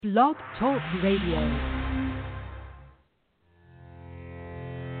Blog Talk Radio.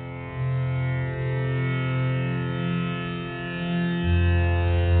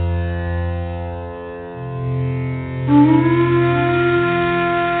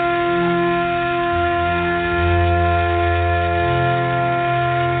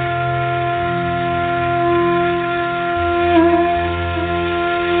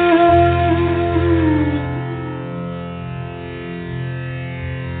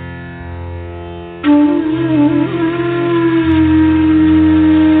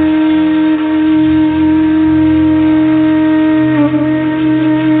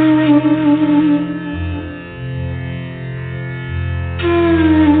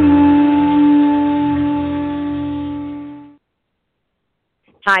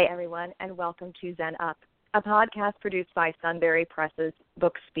 Hi, everyone, and welcome to Zen Up, a podcast produced by Sunbury Press's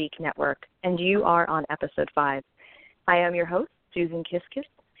Book Speak Network, and you are on episode 5. I am your host, Susan Kiskis.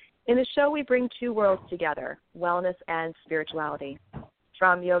 In the show, we bring two worlds together, wellness and spirituality.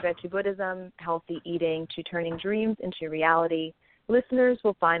 From yoga to Buddhism, healthy eating to turning dreams into reality, listeners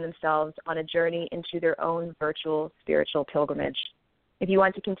will find themselves on a journey into their own virtual spiritual pilgrimage. If you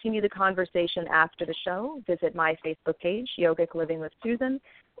want to continue the conversation after the show, visit my Facebook page, Yogic Living with Susan,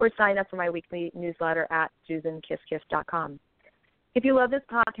 or sign up for my weekly newsletter at susankiskis.com. If you love this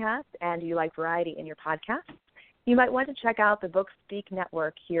podcast and you like variety in your podcasts, you might want to check out the Book Speak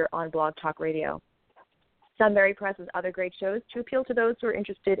Network here on Blog Talk Radio. Sunbury Press has other great shows to appeal to those who are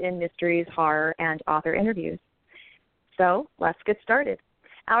interested in mysteries, horror, and author interviews. So let's get started.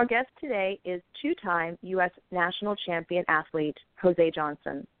 Our guest today is two-time U.S. national champion athlete, Jose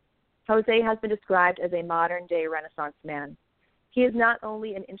Johnson. Jose has been described as a modern-day Renaissance man. He is not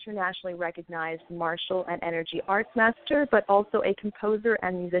only an internationally recognized martial and energy arts master, but also a composer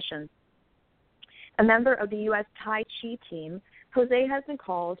and musician. A member of the U.S. Tai Chi team, Jose has been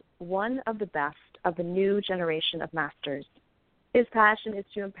called one of the best of the new generation of masters. His passion is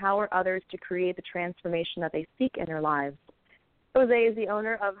to empower others to create the transformation that they seek in their lives. Jose is the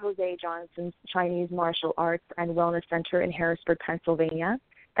owner of Jose Johnson's Chinese Martial Arts and Wellness Center in Harrisburg, Pennsylvania,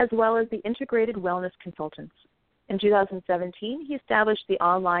 as well as the Integrated Wellness Consultants. In 2017, he established the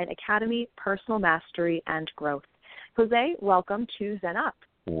online academy, Personal Mastery and Growth. Jose, welcome to Zen Up.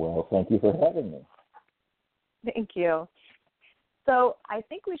 Well, thank you for having me. Thank you. So I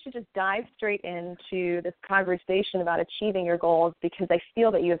think we should just dive straight into this conversation about achieving your goals because I feel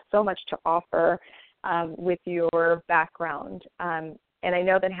that you have so much to offer with your background. And I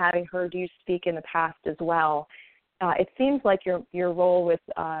know that having heard you speak in the past as well, it seems like your role with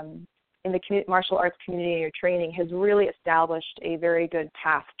in the martial arts community and your training has really established a very good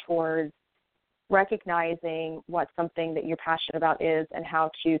path towards recognizing what something that you're passionate about is and how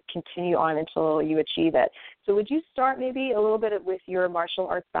to continue on until you achieve it. So would you start maybe a little bit with your martial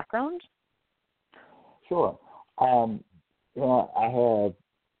arts background? Sure. I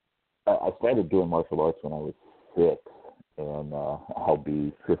started doing martial arts when I was 6, and I'll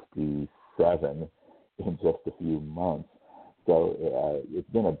be 57 in just a few months. So it's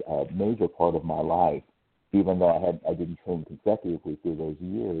been a major part of my life. Even though I didn't train consecutively through those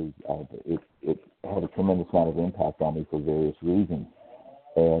years, it had a tremendous amount of impact on me for various reasons.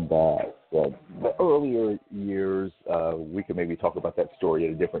 And the earlier years, we could maybe talk about that story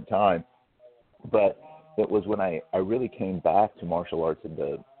at a different time, but it was when I really came back to martial arts in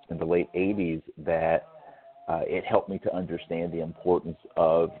the late 80s that it helped me to understand the importance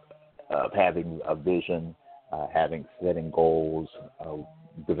of having a vision, setting goals,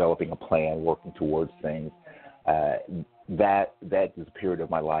 developing a plan, working towards things. That is a period of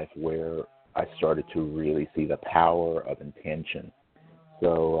my life where I started to really see the power of intention.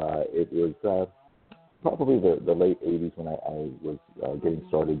 So it was probably the late 80s when I was getting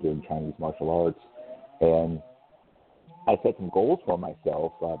started doing Chinese martial arts, and I set some goals for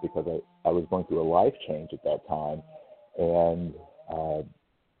myself because I was going through a life change at that time, and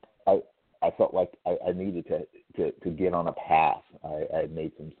I felt like I needed to get on a path. I had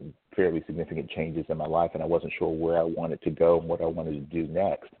made some fairly significant changes in my life, and I wasn't sure where I wanted to go and what I wanted to do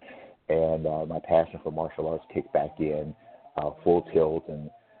next. And my passion for martial arts kicked back in full tilt,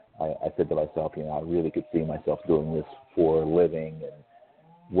 and I said to myself, I really could see myself doing this for a living, and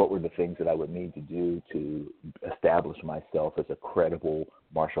what were the things that I would need to do to establish myself as a credible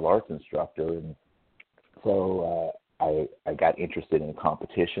martial arts instructor. And so I got interested in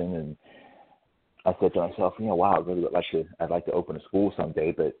competition, and I said to myself, wow, I really I'd like to open a school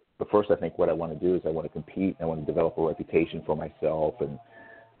someday, but first I think what I want to do is I want to compete, and I want to develop a reputation for myself. And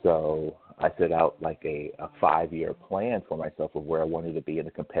so I set out like a 5-year plan for myself of where I wanted to be in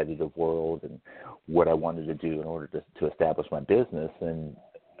the competitive world and what I wanted to do in order to establish my business. And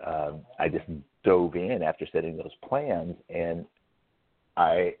I just dove in after setting those plans, and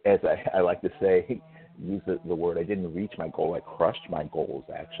I like to say, use the word, I didn't reach my goal. I crushed my goals.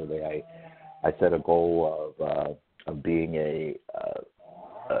 Actually, I set a goal of being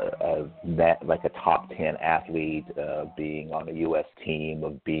like a top 10 athlete, being on a U.S. team,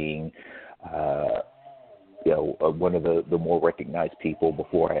 of being one of the more recognized people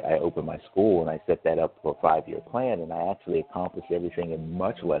before I opened my school, and I set that up for a 5-year plan, and I actually accomplished everything in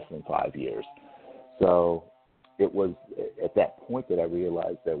much less than 5 years. So it was at that point that I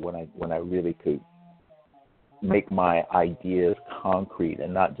realized that when I really could make my ideas concrete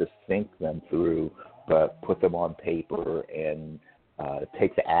and not just think them through, but put them on paper and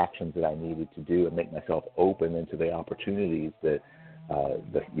take the actions that I needed to do and make myself open into the opportunities that,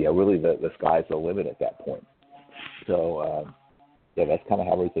 really the sky's the limit at that point. So, that's kind of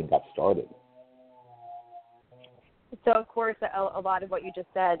how everything got started. So, of course, a lot of what you just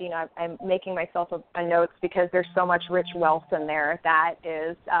said, I'm making myself a notes because there's so much rich wealth in there that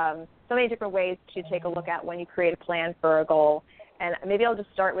is so many different ways to take a look at when you create a plan for a goal. And maybe I'll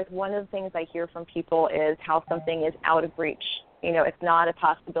just start with one of the things I hear from people is how something is out of reach. It's not a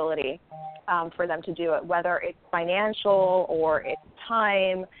possibility for them to do it, whether it's financial or it's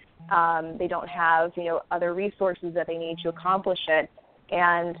time. They don't have, other resources that they need to accomplish it.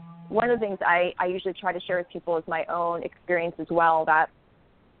 And one of the things I usually try to share with people is my own experience as well, that,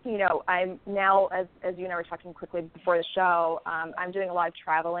 I'm now, as you and I were talking quickly before the show, I'm doing a lot of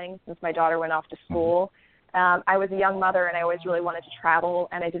traveling since my daughter went off to school. I was a young mother, and I always really wanted to travel,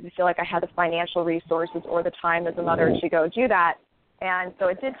 and I didn't feel like I had the financial resources or the time as a mother to go do that. And so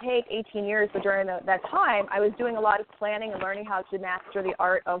it did take 18 years, but during that time, I was doing a lot of planning and learning how to master the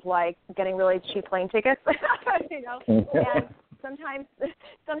art of, getting really cheap plane tickets, And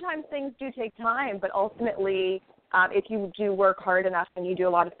sometimes things do take time, but ultimately, if you do work hard enough and you do a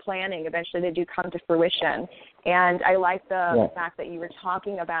lot of planning, eventually they do come to fruition. And I like the fact that you were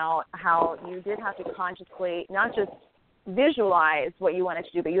talking about how you did have to consciously not just visualize what you wanted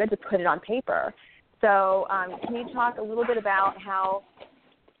to do, but you had to put it on paper. So can you talk a little bit about how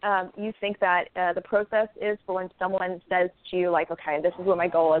you think that the process is for when someone says to you, okay, this is what my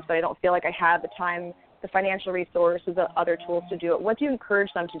goal is, but I don't feel like I have the time, the financial resources, the other tools to do it. What do you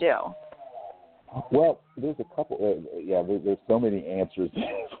encourage them to do? Well, there's a couple. There's so many answers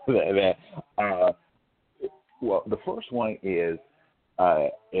to that. Well, the first one is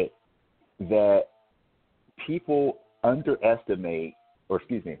that people underestimate, let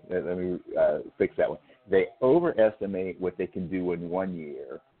me fix that one. They overestimate what they can do in 1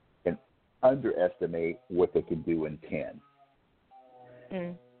 year and underestimate what they can do in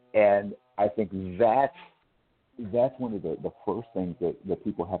 10. And I think that's one of the first things that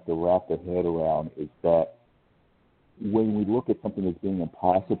people have to wrap their head around, is that when we look at something as being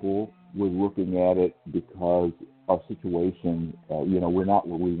impossible, we're looking at it because our situation, we're not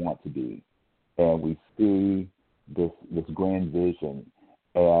where we want to be. And we see this grand vision,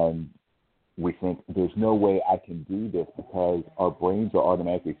 and we think there's no way I can do this, because our brains are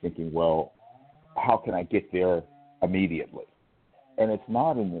automatically thinking, well, how can I get there immediately? And it's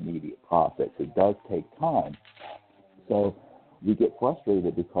not an immediate process. It does take time. So we get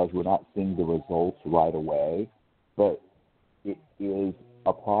frustrated because we're not seeing the results right away, but it is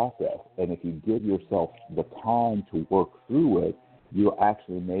a process. And if you give yourself the time to work through it, you'll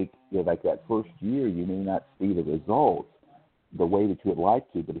actually make, like that first year, you may not see the results the way that you would like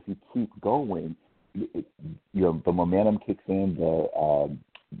to, but if you keep going, the momentum kicks in,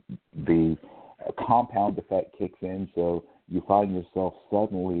 the compound effect kicks in, so you find yourself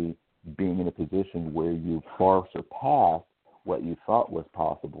suddenly being in a position where you far surpass what you thought was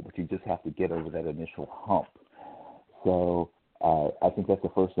possible, but you just have to get over that initial hump. So I think that's the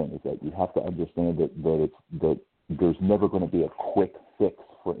first thing, is that you have to understand that there's never going to be a quick fix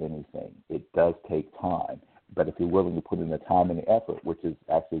for anything. It does take time. But if you're willing to put in the time and the effort, which is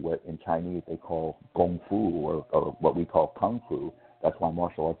actually what in Chinese they call gong fu, or what we call kung fu, that's why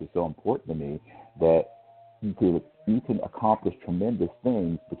martial arts is so important to me, that you can accomplish tremendous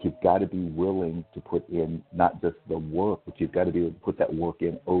things, but you've got to be willing to put in not just the work, but you've got to be able to put that work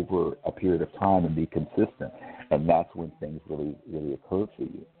in over a period of time and be consistent. And that's when things really, really occur for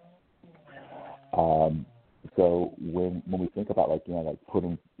you. So when we think about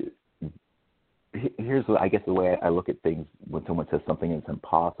putting, here's I guess the way I look at things when someone says something is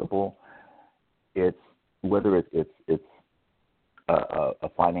impossible. It's whether it's a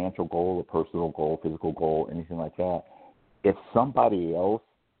financial goal, a personal goal, physical goal, anything like that. If somebody else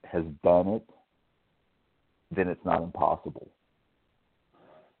has done it, then it's not impossible.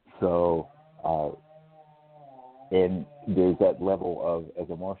 So and there's that level of, as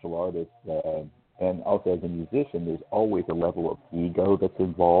a martial artist and also as a musician, there's always a level of ego that's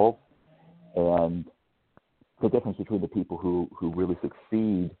involved. And the difference between the people who really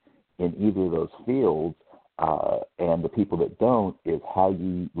succeed in either of those fields and the people that don't is how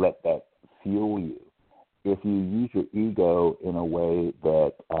you let that fuel you. If you use your ego in a way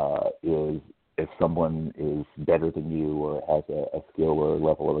that is, if someone is better than you or has a skill or a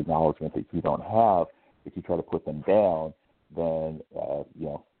level of acknowledgement that you don't have, if you try to put them down, then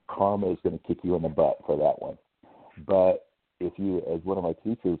karma is going to kick you in the butt for that one. But if you, as one of my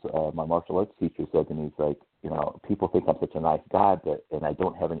teachers, my martial arts teacher said to me, he's like, people think I'm such a nice guy, and I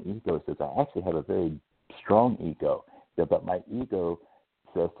don't have an ego. He says, I actually have a very strong ego. But my ego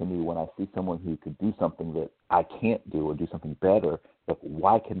says to me, when I see someone who could do something that I can't do or do something better, like,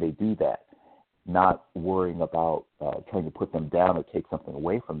 why can they do that? Not worrying about trying to put them down or take something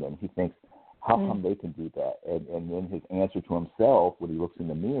away from them. He thinks, how come they can do that? And then his answer to himself when he looks in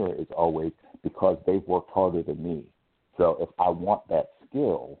the mirror is always, because they've worked harder than me. So if I want that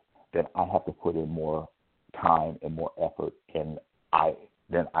skill, then I have to put in more time and more effort, and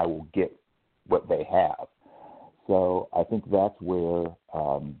then I will get what they have. So I think that's where,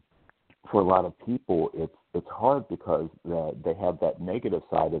 for a lot of people, it's hard because they have that negative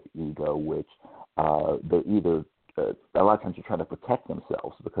side of ego, which they're either a lot of times they're trying to protect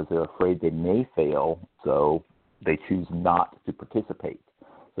themselves because they're afraid they may fail, so they choose not to participate.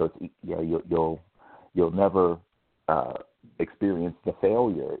 So it's, you'll never experience the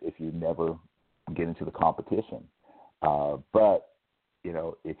failure if you never get into the competition. But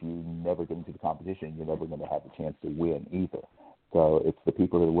if you never get into the competition, you're never going to have a chance to win either. So it's the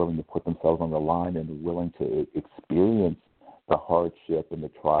people that are willing to put themselves on the line and are willing to experience the hardship and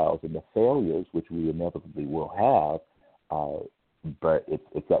the trials and the failures, which we inevitably will have. But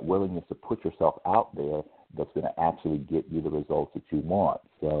it's that willingness to put yourself out there that's going to actually get you the results that you want.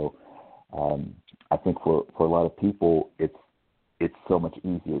 So I think for a lot of people, it's so much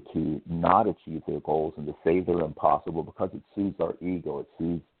easier to not achieve their goals and to say they're impossible because it soothes our ego.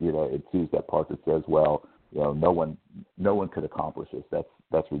 It soothes that part that says, well, no one could accomplish this.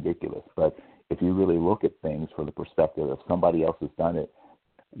 That's ridiculous. But if you really look at things from the perspective of somebody else has done it,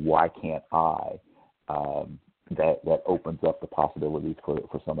 why can't I? That opens up the possibilities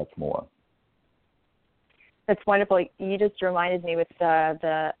for so much more. That's wonderful. You just reminded me with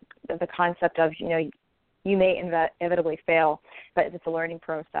the concept of you may inevitably fail, but it's a learning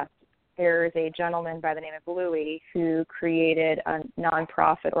process. There's a gentleman by the name of Louie who created a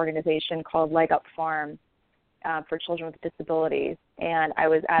nonprofit organization called Leg Up Farm for children with disabilities. And I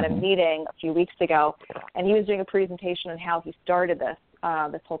was at a meeting a few weeks ago, and he was doing a presentation on how he started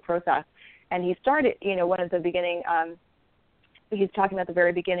this whole process. And he started, one of the beginning, he's talking about the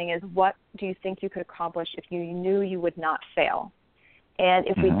very beginning is, what do you think you could accomplish if you knew you would not fail? And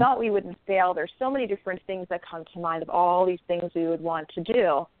if we thought we wouldn't fail, there's so many different things that come to mind of all these things we would want to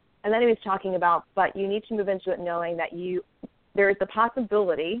do. And then he was talking about, but you need to move into it knowing that there is the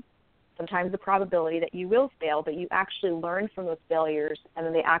possibility, sometimes the probability, that you will fail, but you actually learn from those failures, and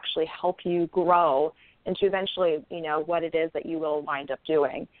then they actually help you grow into eventually, what it is that you will wind up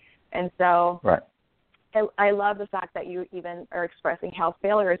doing. And so right. I love the fact that you even are expressing how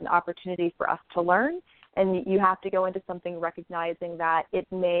failure is an opportunity for us to learn. And you have to go into something recognizing that it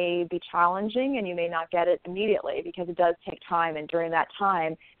may be challenging and you may not get it immediately because it does take time. And during that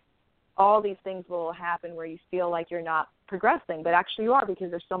time, all these things will happen where you feel like you're not progressing, but actually you are, because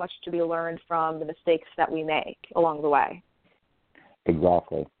there's so much to be learned from the mistakes that we make along the way.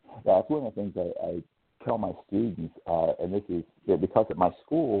 Exactly. That's one of the things I tell my students, and this is because at my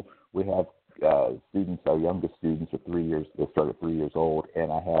school we have students, our youngest students are 3 years, they start at 3 years old,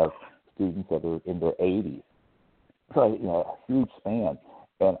 and I have students that are in their 80s. So, a huge span.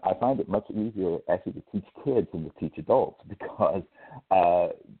 And I find it much easier actually to teach kids than to teach adults because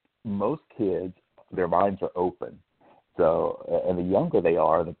most kids, their minds are open. So, and the younger they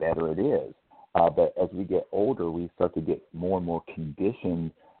are, the better it is. But as we get older, we start to get more and more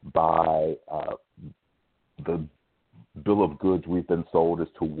conditioned by the bill of goods we've been sold as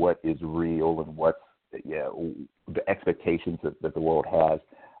to what is real and what's the expectations that the world has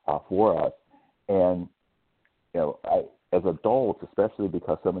for us. And as adults, especially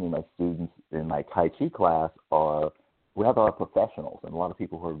because so many of my students in my Tai Chi class we have our professionals, and a lot of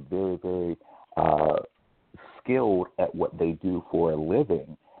people who are very, very skilled at what they do for a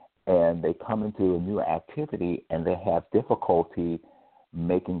living, and they come into a new activity and they have difficulty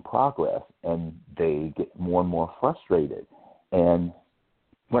making progress, and they get more and more frustrated. And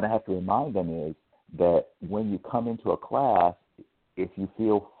what I have to remind them is that when you come into a class, if you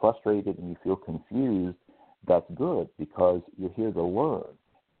feel frustrated and you feel confused, that's good because you're here to learn.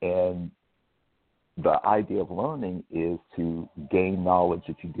 And the idea of learning is to gain knowledge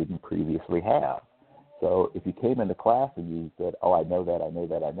that you didn't previously have. So if you came into class and you said, oh, I know that,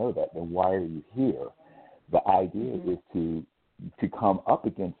 then why are you here? The idea is to come up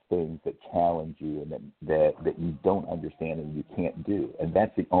against things that challenge you and that you don't understand and you can't do. And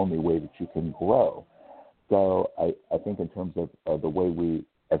that's the only way that you can grow. So I think in terms of the way we,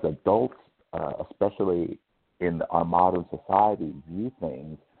 as adults, especially in our modern society, view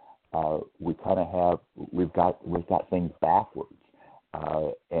things, we've got things backwards.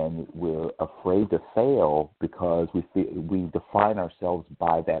 And we're afraid to fail because we define ourselves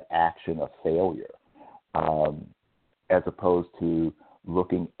by that action of failure, as opposed to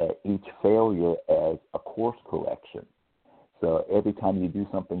looking at each failure as a course correction. So every time you do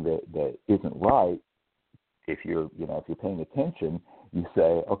something that isn't right, if you're paying attention, you say,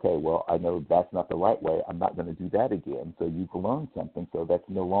 okay, well, I know that's not the right way. I'm not going to do that again. So you've learned something. So that's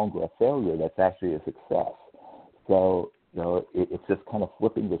no longer a failure. That's actually a success. So it's just kind of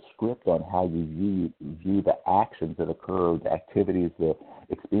flipping the script on how you view the actions that occur, the activities, the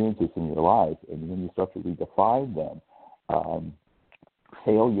experiences in your life. And when you start to redefine them,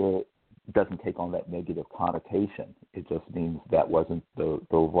 failure doesn't take on that negative connotation. It just means that wasn't the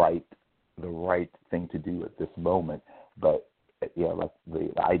right thing to do at this moment. But like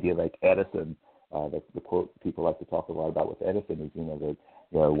the idea, like Edison, the quote people like to talk a lot about with Edison is,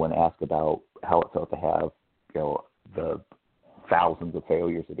 that when asked about how it felt to have, the thousands of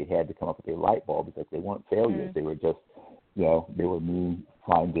failures that he had to come up with a light bulb, because they weren't failures. Mm-hmm. They were just, they were me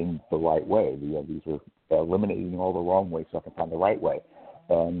finding the right way. These were eliminating all the wrong ways so I can find the right way.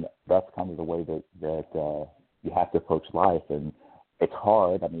 And that's kind of the way that you have to approach life. And it's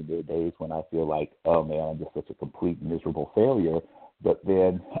hard. I mean, there are days when I feel like, oh man, I'm just such a complete miserable failure. But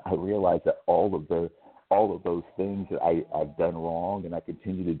then I realize that all of those things that I've done wrong and I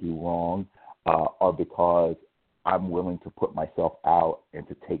continue to do wrong are because I'm willing to put myself out and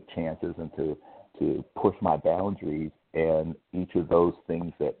to take chances and to push my boundaries. And each of those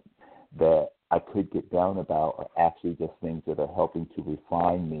things that I could get down about are actually just things that are helping to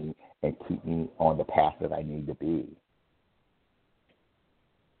refine me and keep me on the path that I need to be.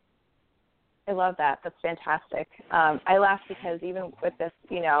 I love that. That's fantastic. I laugh because even with this,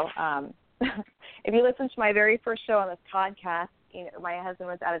 if you listen to my very first show on this podcast, my husband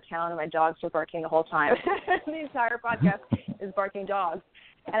was out of town and my dogs were barking the whole time. The entire podcast is barking dogs.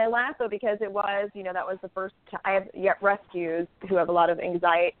 And I laugh though because it was, that was the first time. I have rescues who have a lot of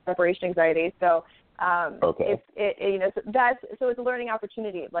separation anxiety. So okay. So it's a learning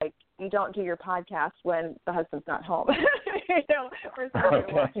opportunity. Like you don't do your podcast when the husband's not home, or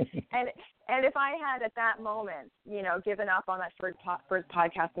something. Okay. And if I had at that moment, given up on that first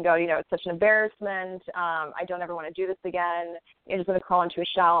podcast and go, it's such an embarrassment. I don't ever want to do this again. I'm just going to crawl into a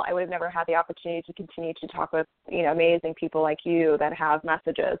shell. I would have never had the opportunity to continue to talk with, amazing people like you that have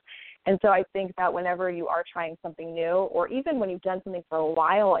messages. And so I think that whenever you are trying something new, or even when you've done something for a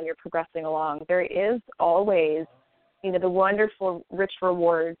while and you're progressing along, there is always, the wonderful, rich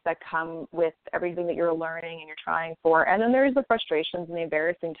rewards that come with everything that you're learning and you're trying for. And then there's the frustrations and the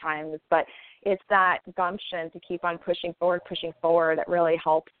embarrassing times, but it's that gumption to keep on pushing forward that really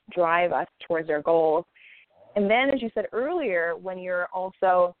helps drive us towards our goals. And then, as you said earlier, when you're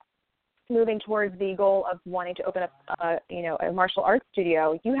also moving towards the goal of wanting to open up, a martial arts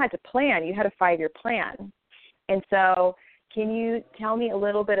studio, you had to plan. You had a 5-year plan. And so can you tell me a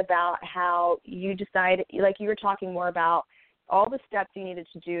little bit about how you decided, like you were talking more about all the steps you needed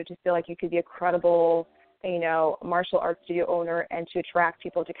to do to feel like you could be a credible, martial arts studio owner and to attract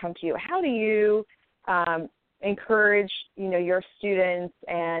people to come to you. How do you encourage, your students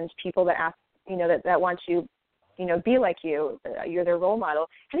and people that ask, that want to, be like you, you're their role model.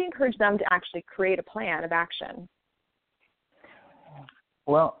 How do you encourage them to actually create a plan of action?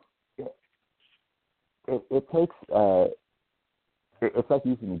 Well, it takes, it's like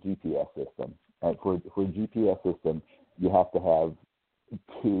using a GPS system. For a GPS system, you have to have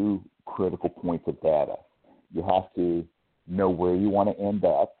 2 critical points of data. You have to know where you want to end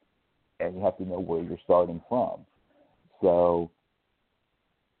up, and you have to know where you're starting from. So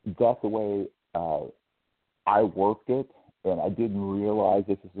that's the way I worked it, and I didn't realize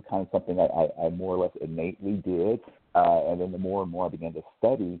this is the kind of something I more or less innately did. And then the more and more I began to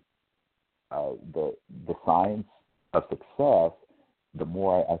study the science of success, the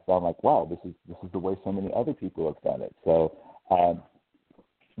more I found like, wow, this is the way so many other people have done it. So,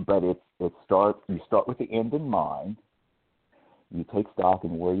 but you start with the end in mind. You take stock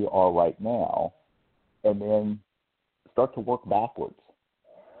in where you are right now, and then start to work backwards.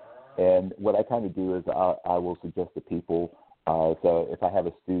 And what I kind of do is I will suggest to people, so if I have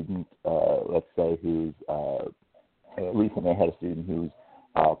a student, let's say, who's, recently I had a student who's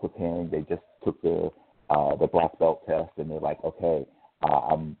preparing, they just took the black belt test, and they're like, okay,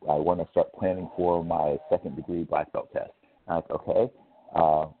 I want to start planning for my second degree black belt test. I'm like, okay,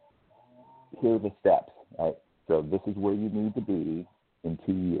 here are the steps, right? So this is where you need to be in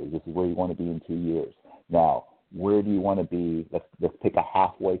 2 years. This is where you want to be in 2 years. Now, where do you want to be? Let's pick a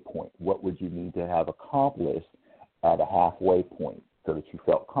halfway point. What would you need to have accomplished at a halfway point so that you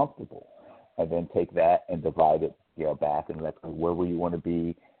felt comfortable? And then take that and divide it, back, and where will you want to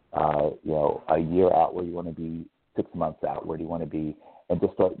be, a year out, where you want to be 6 months out, where do you want to be, and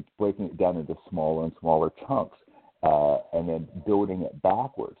just start breaking it down into smaller and smaller chunks, and then building it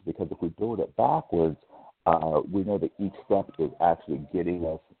backwards. Because if we build it backwards, we know that each step is actually getting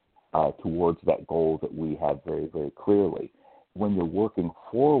us towards that goal that we have very, very clearly. When you're working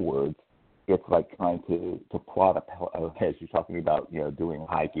forwards, it's like trying to plot as you're talking about, doing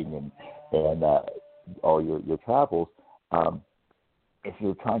hiking and all your travels. If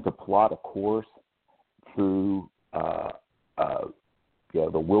you're trying to plot a course through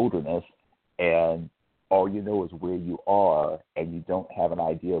the wilderness, and all you know is where you are, and you don't have an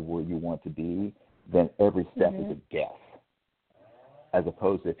idea of where you want to be, then every step is a guess. As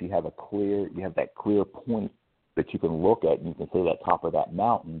opposed to if you have that clear point that you can look at, and you can say that top of that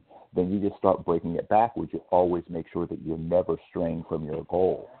mountain, then you just start breaking it backwards. You always make sure that you're never straying from your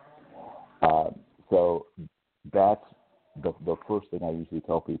goal. So that's the first thing I usually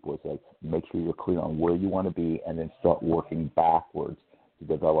tell people is make sure you're clear on where you want to be, and then start working backwards to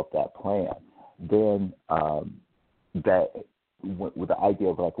develop that plan. Then that with the idea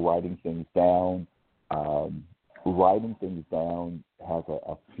of writing things down has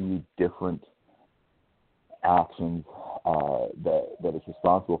a few different actions that it's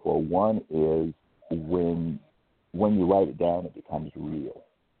responsible for. One is when you write it down, it becomes real,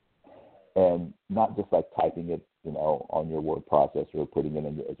 and not just typing it, on your word processor or putting it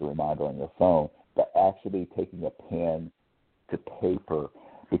in as a reminder on your phone, but actually taking a pen to paper,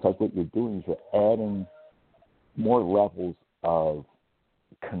 because what you're doing is you're adding more levels of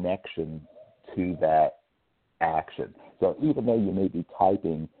connection to that action. So even though you may be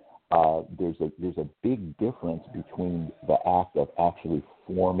typing, there's a big difference between the act of actually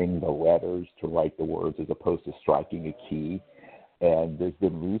forming the letters to write the words as opposed to striking a key. And there's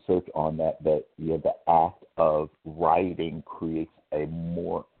been research on that the act of writing creates a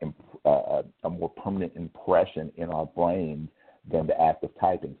more permanent impression in our brains than the act of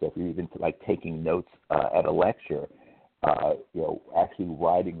typing. So if you're even taking notes at a lecture, actually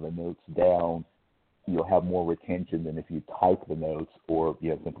writing the notes down, you'll have more retention than if you type the notes or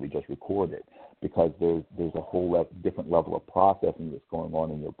simply just record it, because there's a whole different level of processing that's going on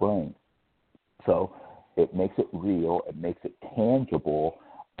in your brain. So it makes it real, it makes it tangible,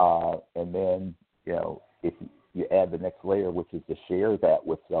 and then if you add the next layer, which is to share that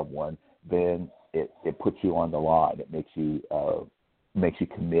with someone, then it puts you on the line. It makes you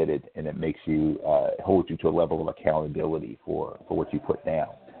committed, and it makes you holds you to a level of accountability for what you put down.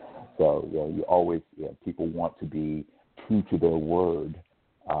 So you always people want to be true to their word.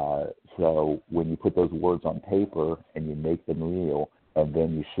 So when you put those words on paper and you make them real, and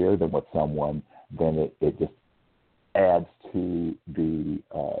then you share them with someone, then it just adds to the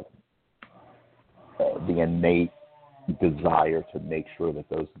innate desire to make sure that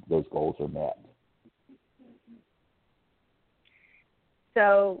those goals are met.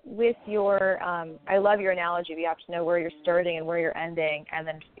 So with your, I love your analogy. You have to know where you're starting and where you're ending, and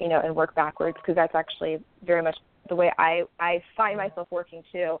then, and work backwards, because that's actually very much the way I find myself working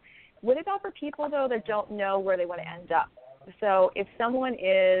too. What about for people, though, that don't know where they want to end up? So if someone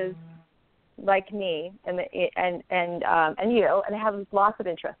is like me and you, and they have lots of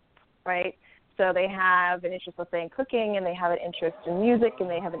interests, right? So they have an interest, let's say, in cooking, and they have an interest in music, and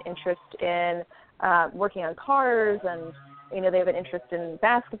they have an interest in working on cars, and they have an interest in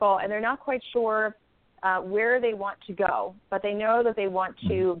basketball, and they're not quite sure where they want to go, but they know that they want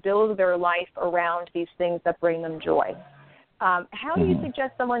to build their life around these things that bring them joy. How do you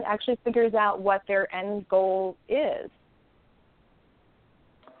suggest someone actually figures out what their end goal is?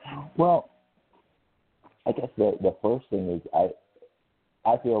 Well, I guess the first thing is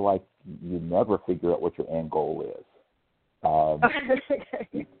I feel like you never figure out what your end goal is.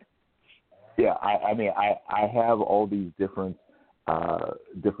 Yeah, I mean, I have all these different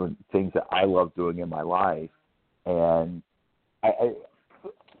things that I love doing in my life, and I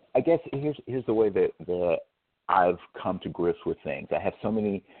guess here's the way that I've come to grips with things. I have so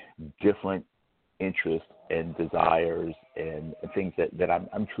many different interests and desires and things that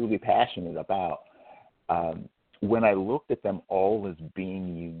I'm truly passionate about. When I looked at them all as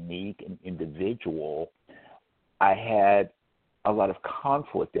being unique and individual, I had a lot of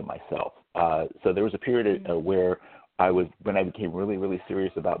conflict in myself. So there was a period where when I became really, really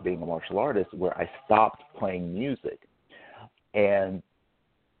serious about being a martial artist, where I stopped playing music. And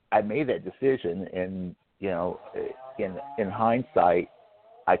I made that decision, and, in hindsight,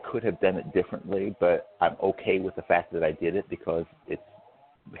 I could have done it differently, but I'm okay with the fact that I did it because it's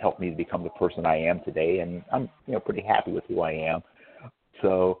helped me to become the person I am today, and I'm pretty happy with who I am.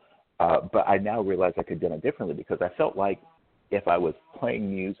 So, but I now realize I could have done it differently because I felt like if I was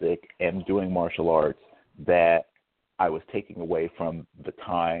playing music and doing martial arts, that I was taking away from the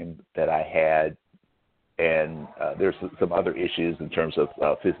time that I had, and there's some other issues in terms of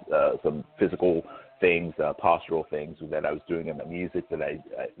some physical things, postural things that I was doing in the music that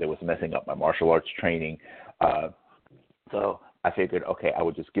was messing up my martial arts training. So I figured, okay, I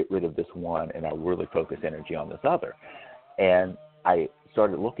would just get rid of this one and I'll really focus energy on this other. And I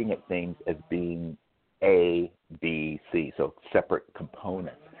started looking at things as being A, B, C, so separate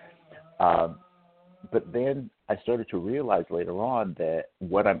components. But then I started to realize later on that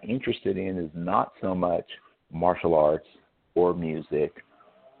what I'm interested in is not so much martial arts or music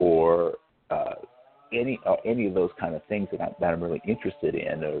or any of those kind of things that I'm really interested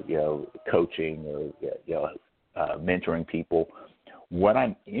in, or coaching or mentoring people. What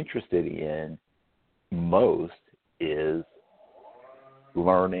I'm interested in most is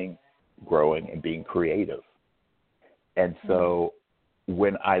learning, growing, and being creative. And so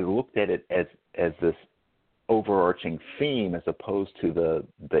when I looked at it as this overarching theme as opposed to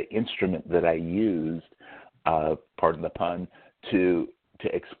the instrument that I used, pardon the pun, to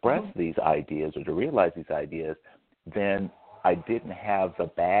express these ideas or to realize these ideas, then I didn't have the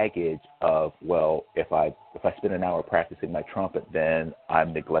baggage of, well, if I spend an hour practicing my trumpet, then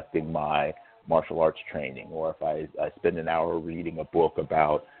I'm neglecting my martial arts training, or if I spend an hour reading a book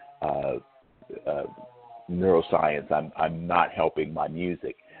about neuroscience, I'm not helping my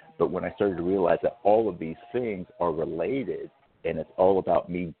music. But when I started to realize that all of these things are related, and it's all about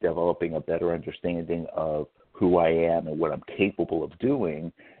me developing a better understanding of who I am and what I'm capable of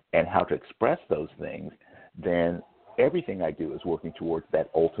doing and how to express those things, then everything I do is working towards that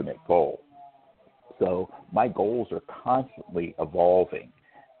ultimate goal. So my goals are constantly evolving,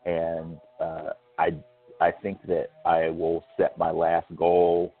 and I think that I will set my last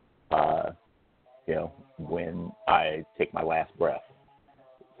goal, when I take my last breath.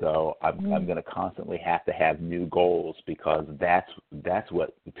 So I'm going to constantly have to have new goals, because that's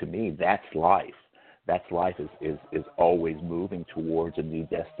what, to me, that's life. That's life is always moving towards a new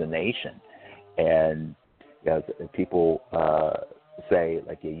destination. And as people say,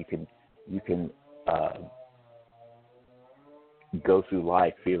 like, you can go through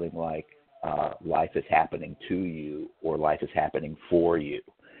life feeling like life is happening to you or life is happening for you.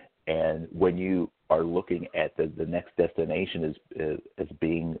 And when you are looking at the next destination as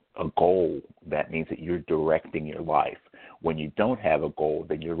being a goal, that means that you're directing your life. When you don't have a goal,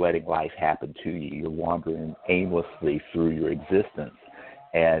 then you're letting life happen to you. You're wandering aimlessly through your existence.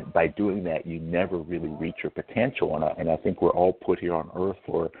 And by doing that, you never really reach your potential. And I think we're all put here on earth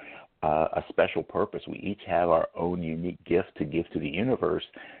for a special purpose. We each have our own unique gift to give to the universe.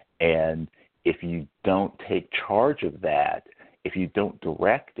 And if you don't take charge of that, if you don't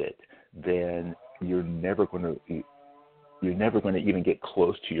direct it, then you're never going to even get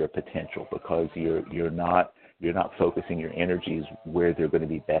close to your potential, because you're not focusing your energies where they're going to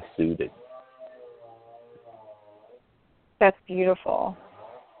be best suited. That's beautiful.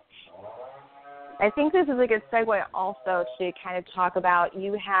 I think this is a good segue also to kind of talk about,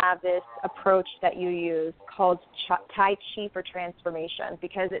 you have this approach that you use called Tai Chi for transformation,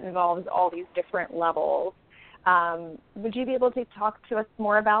 because it involves all these different levels. Would you be able to talk to us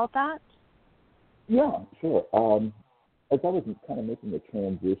more about that? Yeah, sure. As I was kind of making a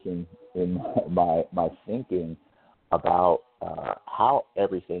transition in my thinking about how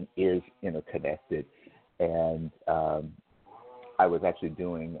everything is interconnected, and I was actually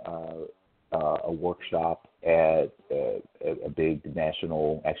doing a workshop at a big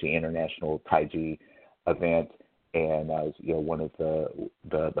national, actually international Tai Chi event, and I was one of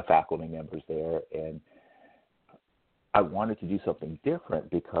the faculty members there, and I wanted to do something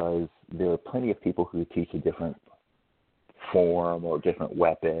different because there are plenty of people who teach a different form or different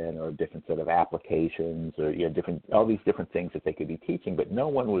weapon or a different set of applications or all these different things that they could be teaching, but no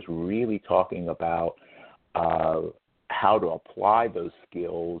one was really talking about how to apply those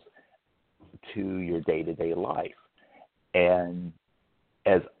skills to your day-to-day life. And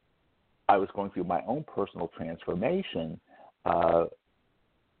as I was going through my own personal transformation,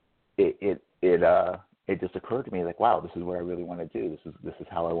 it just occurred to me like, wow, this is what I really want to do. This is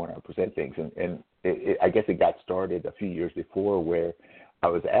how I want to present things. And I guess it got started a few years before, where I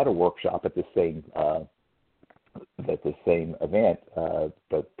was at a workshop at the same event,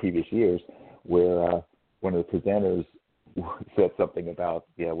 but previous years, where one of the presenters said something about,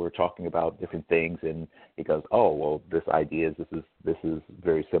 we're talking about different things, and he goes, oh, well, this idea is this is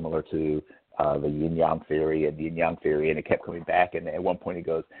very similar to the yin yang theory, and it kept coming back, and at one point he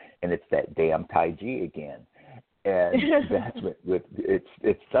goes, and it's that damn Tai Chi again, and that's what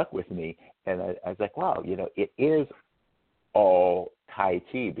it stuck with me, and I was like, wow, it is all Tai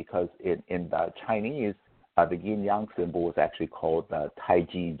Chi, because in the Chinese, the yin yang symbol is actually called the Tai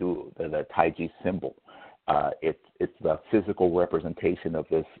Chi Du, the Tai Chi symbol. It's the physical representation of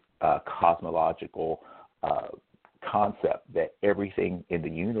this cosmological concept that everything in the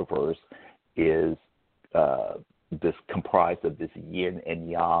universe is this comprised of this yin and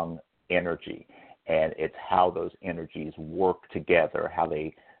yang energy, and it's how those energies work together, how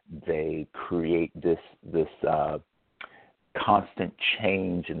they create this constant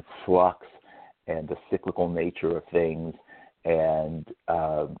change and flux, and the cyclical nature of things, and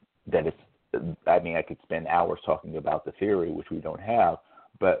that it's. I mean, I could spend hours talking about the theory, which we don't have,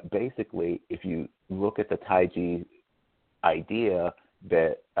 but basically, if you look at the Tai Chi idea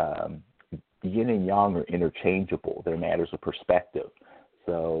that yin and yang are interchangeable, they're matters of perspective.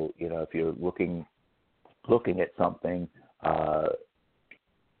 So, if you're looking at something, and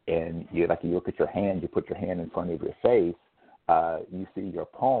you look at your hand, you put your hand in front of your face, you see your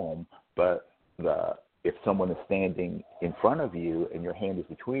palm, but if someone is standing in front of you and your hand is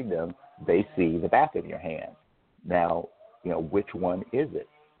between them, they see the back of your hand. Now, which one is it?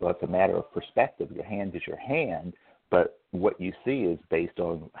 Well, it's a matter of perspective. Your hand is your hand, but what you see is based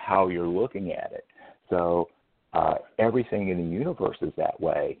on how you're looking at it. So everything in the universe is that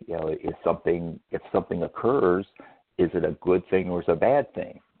way. If something occurs, is it a good thing or is it a bad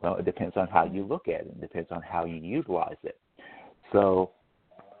thing? Well, it depends on how you look at it. It depends on how you utilize it. So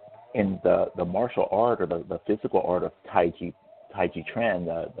in the martial art, or the physical art of Tai Chi Chuan,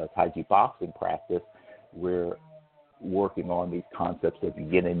 the Tai Chi boxing practice, we're working on these concepts of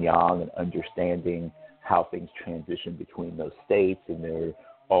yin and yang and understanding how things transition between those states, and there are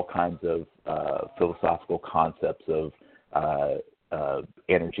all kinds of philosophical concepts of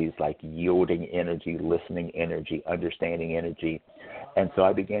energies like yielding energy, listening energy, understanding energy. And so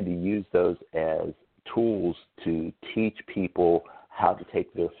I began to use those as tools to teach people how to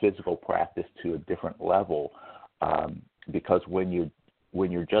take their physical practice to a different level, because when you're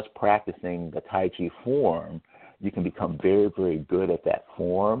just practicing the Tai Chi form, you can become very, very good at that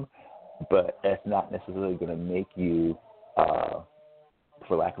form, but that's not necessarily going to make you,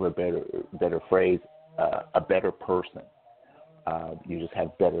 for lack of a better phrase, a better person. You just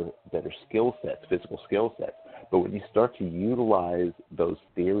have better skill sets, physical skill sets. But when you start to utilize those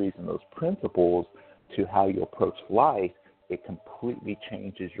theories and those principles to how you approach life, it completely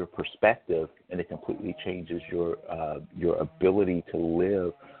changes your perspective, and it completely changes your ability to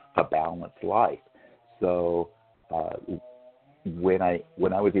live a balanced life. So when I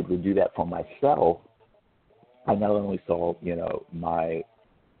was able to do that for myself, I not only saw my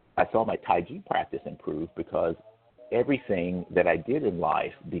Tai Chi practice improve, because everything that I did in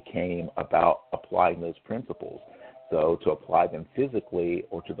life became about applying those principles. So to apply them physically,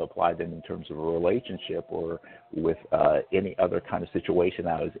 or to apply them in terms of a relationship, or with any other kind of situation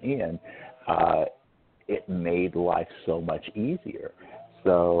I was in, it made life so much easier.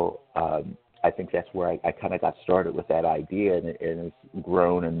 So I think that's where I kind of got started with that idea, and it's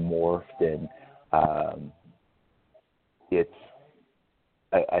grown and morphed, and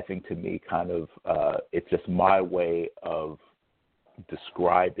I think to me kind of it's just my way of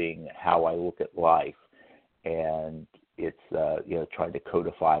describing how I look at life. And it's trying to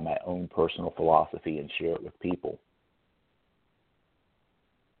codify my own personal philosophy and share it with people.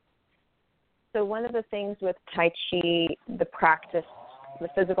 So one of the things with Tai Chi, the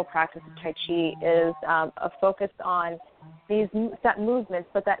physical practice of Tai Chi, is a focus on these set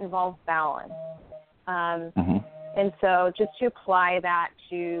movements, but that involves balance. And so just to apply that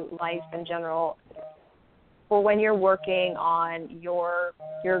to life in general, for when you're working on your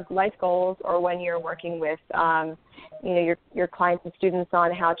life goals, or when you're working with your clients and students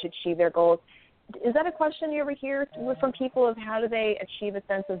on how to achieve their goals, is that a question you ever hear from people, of how do they achieve a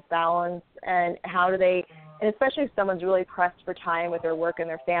sense of balance, and how do they, and especially if someone's really pressed for time with their work and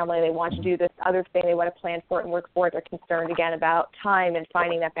their family, they want to do this other thing, they want to plan for it and work for it, they're concerned again about time and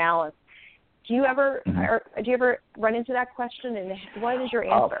finding that balance. Do you ever run into that question, and what is your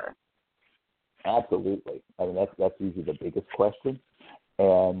answer? Absolutely. I mean, that's usually the biggest question.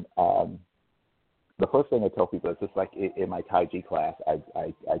 And the first thing I tell people is just like in my Tai Chi class,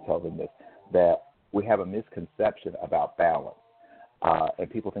 I tell them this, that we have a misconception about balance. And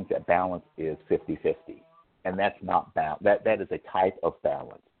people think that balance is 50-50. And that's not balance. That is a type of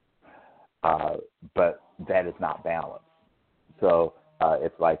balance. But that is not balance. So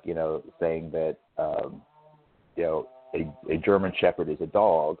it's like, saying that, a German Shepherd is a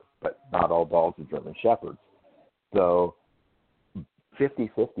dog, but not all dogs are German Shepherds. So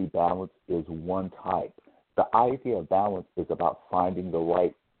 50-50 balance is one type. The idea of balance is about finding the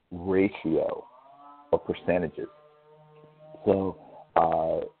right ratio of percentages. So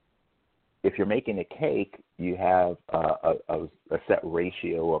if you're making a cake, you have a set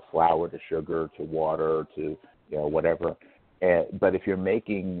ratio of flour to sugar to water to whatever. But if you're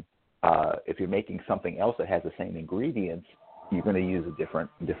making something else that has the same ingredients, you're going to use a different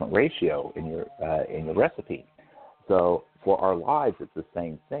ratio in your recipe. So for our lives, it's the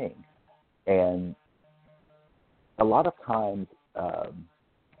same thing. And a lot of times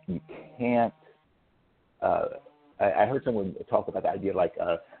you can't. I heard someone talk about the idea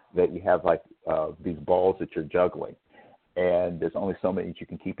that you have these balls that you're juggling, and there's only so many that you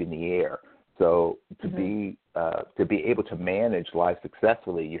can keep in the air. So to be able to manage life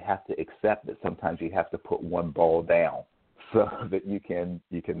successfully, you have to accept that sometimes you have to put one ball down so that you can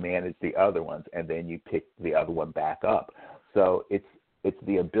manage the other ones, and then you pick the other one back up. So it's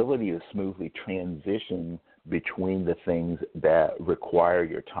the ability to smoothly transition between the things that require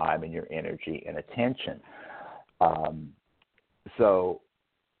your time and your energy and attention. So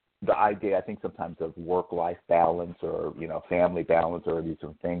the idea, I think, sometimes of work-life balance or, family balance or these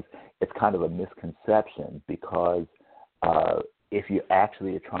sort of things, it's kind of a misconception because if you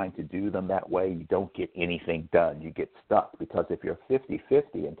actually are trying to do them that way, you don't get anything done. You get stuck because if you're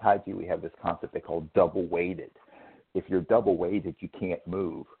 50-50, in Tai Chi we have this concept they call double-weighted. If you're double-weighted, you can't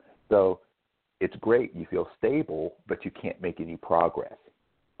move. So it's great. You feel stable, but you can't make any progress.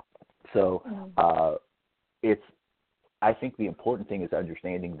 So I think the important thing is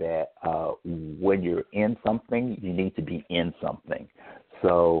understanding that when you're in something, you need to be in something.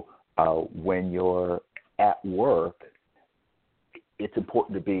 So when you're at work, it's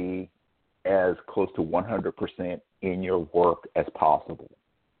important to be as close to 100% in your work as possible.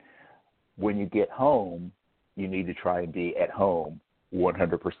 When you get home, you need to try and be at home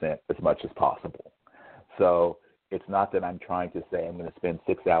 100% as much as possible. So it's not that I'm trying to say I'm going to spend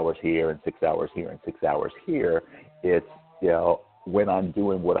 6 hours here and 6 hours here and 6 hours here. It's, when I'm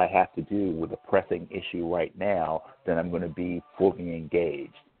doing what I have to do with a pressing issue right now, then I'm going to be fully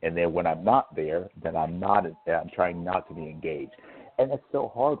engaged. And then when I'm not there, then I'm trying not to be engaged. And it's so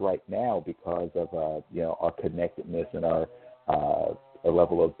hard right now because of, our connectedness and our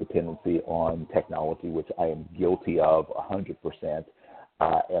level of dependency on technology, which I am guilty of 100%.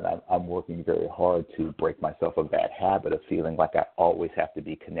 And I'm working very hard to break myself of that habit of feeling like I always have to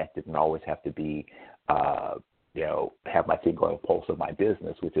be connected and always have to be, have my finger on the pulse of my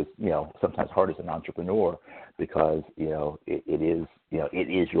business, which is, sometimes hard as an entrepreneur because, it is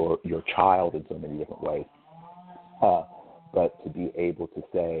your child in so many different ways. But to be able to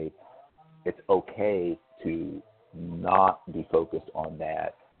say it's okay to not be focused on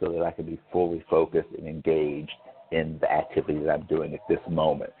that so that I can be fully focused and engaged in the activity that I'm doing at this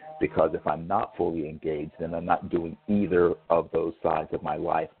moment. Because if I'm not fully engaged, then I'm not doing either of those sides of my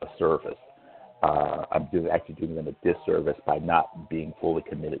life a service. I'm actually doing them a disservice by not being fully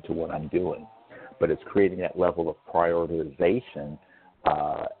committed to what I'm doing. But it's creating that level of prioritization,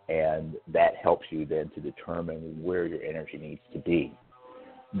 and that helps you then to determine where your energy needs to be.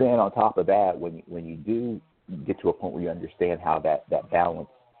 Then on top of that, when you do get to a point where you understand how that balance,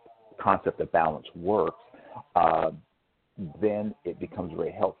 concept of balance works, then it becomes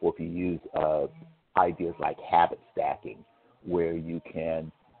very helpful if you use ideas like habit stacking, where you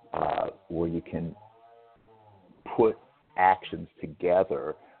can put actions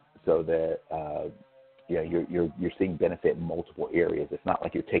together so that you're seeing benefit in multiple areas. It's not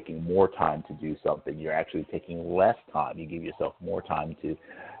like you're taking more time to do something. You're actually taking less time. You give yourself more time to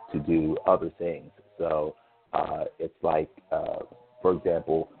do other things. So it's like, for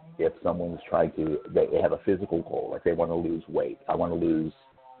example, if someone's they have a physical goal, like they want to lose weight. I want to lose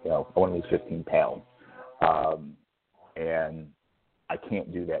 15 pounds. And I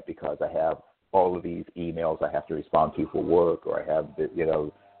can't do that because I have all of these emails I have to respond to for work, or I have,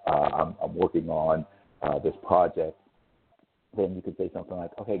 I'm working on this project. Then you could say something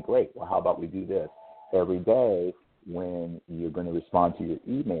like, okay, great. Well, how about we do this? Every day when you're going to respond to your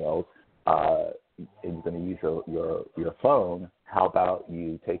emails, you're going to use your phone, how about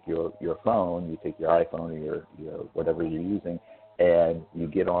you take your phone, you take your iPhone or your whatever you're using, and you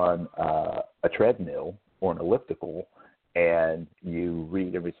get on a treadmill or an elliptical, and you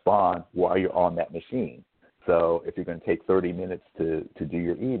read and respond while you're on that machine. So if you're going to take 30 minutes to do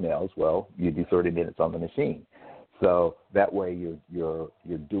your emails, well, you do 30 minutes on the machine. So that way you're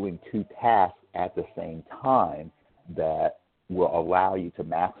doing two tasks at the same time that will allow you to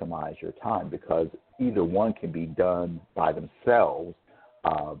maximize your time, because either one can be done by themselves,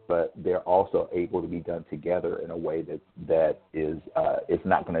 but they're also able to be done together in a way that is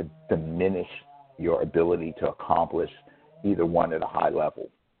not going to diminish your ability to accomplish either one at a high level.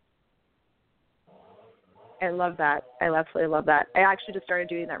 I love that. I absolutely love that. I actually just started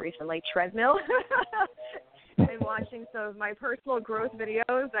doing that recently, treadmill. And watching some of my personal growth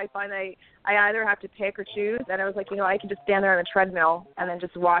videos, I find I either have to pick or choose, and I was like, I can just stand there on a treadmill and then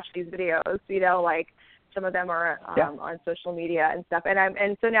just watch these videos. Like some of them are on social media and stuff, and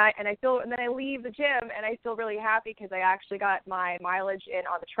then I leave the gym and I feel really happy because I actually got my mileage in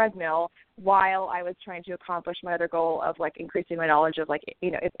on the treadmill while I was trying to accomplish my other goal of like increasing my knowledge of like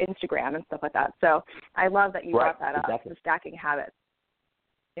Instagram and stuff like that. So I love that you brought that up, the stacking habits.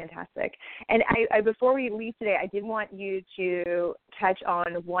 Fantastic. And I before we leave today, I did want you to touch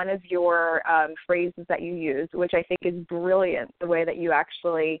on one of your phrases that you use, which I think is brilliant, the way that you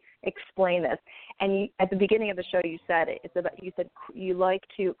actually explain this. And at the beginning of the show, you said you like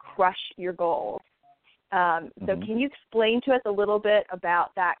to crush your goals. So can you explain to us a little bit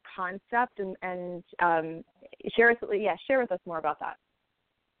about that concept and share with us more about that?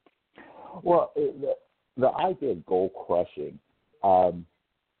 Well, the idea of goal crushing.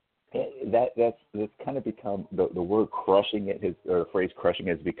 That's kind of become the word crushing it or the phrase crushing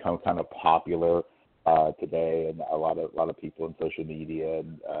has become kind of popular today, and a lot of people in social media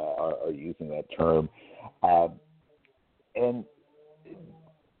are using that term. And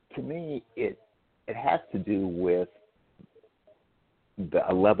to me, it has to do with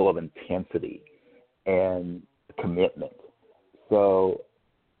a level of intensity and commitment. So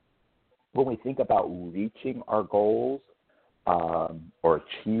when we think about reaching our goals, or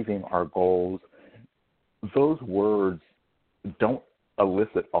achieving our goals, those words don't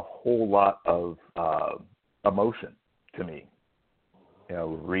elicit a whole lot of emotion to me.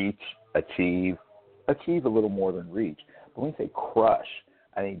 Reach, achieve a little more than reach. But when we say crush,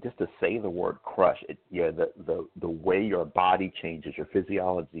 I mean, just to say the word crush, the way your body changes, your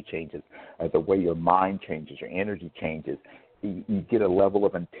physiology changes, the way your mind changes, your energy changes, you get a level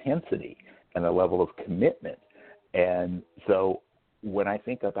of intensity and a level of commitment. And so when I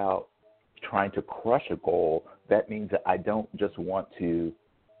think about trying to crush a goal, that means that I don't just want to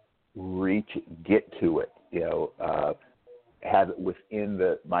get to it, have it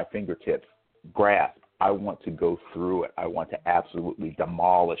within my fingertips, grasp. I want to go through it. I want to absolutely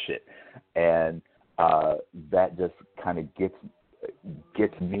demolish it. And that just kind of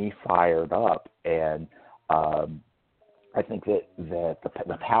gets me fired up. And I think that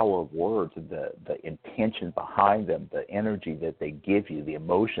the power of words, the intention behind them, the energy that they give you, the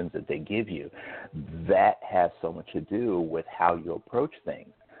emotions that they give you, that has so much to do with how you approach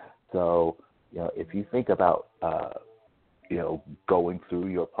things. So, if you think about, going through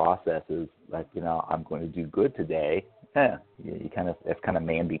your processes, like, I'm going to do good today, that's kind of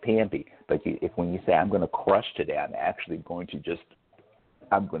mamby-pamby. But when you say, I'm going to crush today, I'm actually going to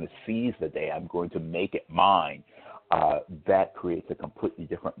seize the day, I'm going to make it mine, that creates a completely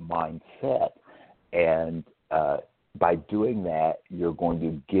different mindset. And by doing that, you're going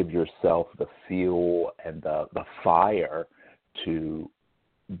to give yourself the fuel and the fire to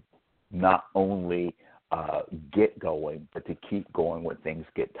not only get going, but to keep going when things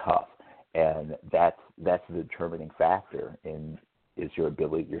get tough. And that's the determining factor is your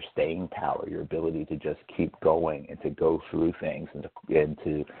ability, your staying power, your ability to just keep going and to go through things and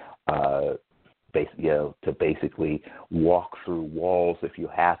to basically walk through walls if you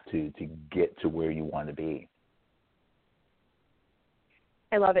have to get to where you want to be.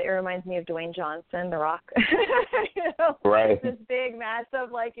 I love it. It reminds me of Dwayne Johnson, The Rock. Right. This big, massive,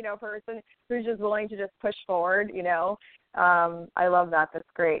 person who's just willing to just push forward, I love that. That's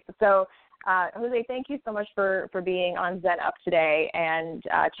great. So, Jose, thank you so much for being on Zen Up today and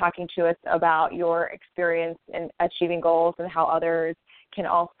talking to us about your experience in achieving goals and how others can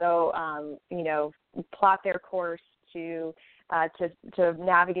also, plot their course to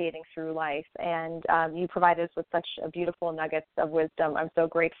navigating through life. And you provided us with such a beautiful nuggets of wisdom. I'm so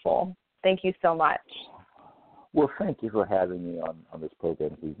grateful. Thank you so much. Well, thank you for having me on this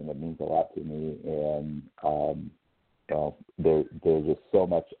program, Susan. It means a lot to me. There's just so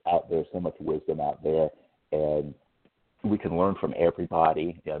much out there, so much wisdom out there, and we can learn from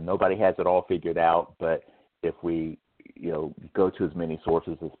everybody. Nobody has it all figured out, but if we, go to as many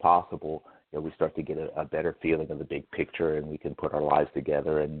sources as possible, we start to get a better feeling of the big picture, and we can put our lives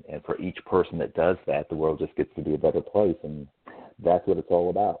together. And for each person that does that, the world just gets to be a better place, and that's what it's all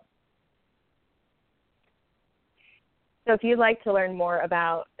about. So if you'd like to learn more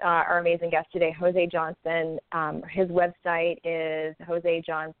about our amazing guest today, Jose Johnson, his website is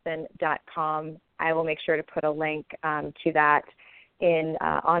josejohnson.com. I will make sure to put a link to that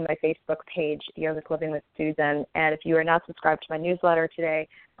on my Facebook page, Yogic Living with Susan. And if you are not subscribed to my newsletter today,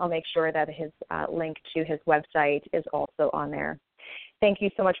 I'll make sure that his link to his website is also on there. Thank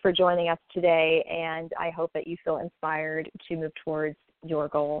you so much for joining us today, and I hope that you feel inspired to move towards your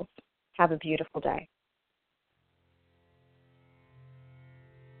goals. Have a beautiful day.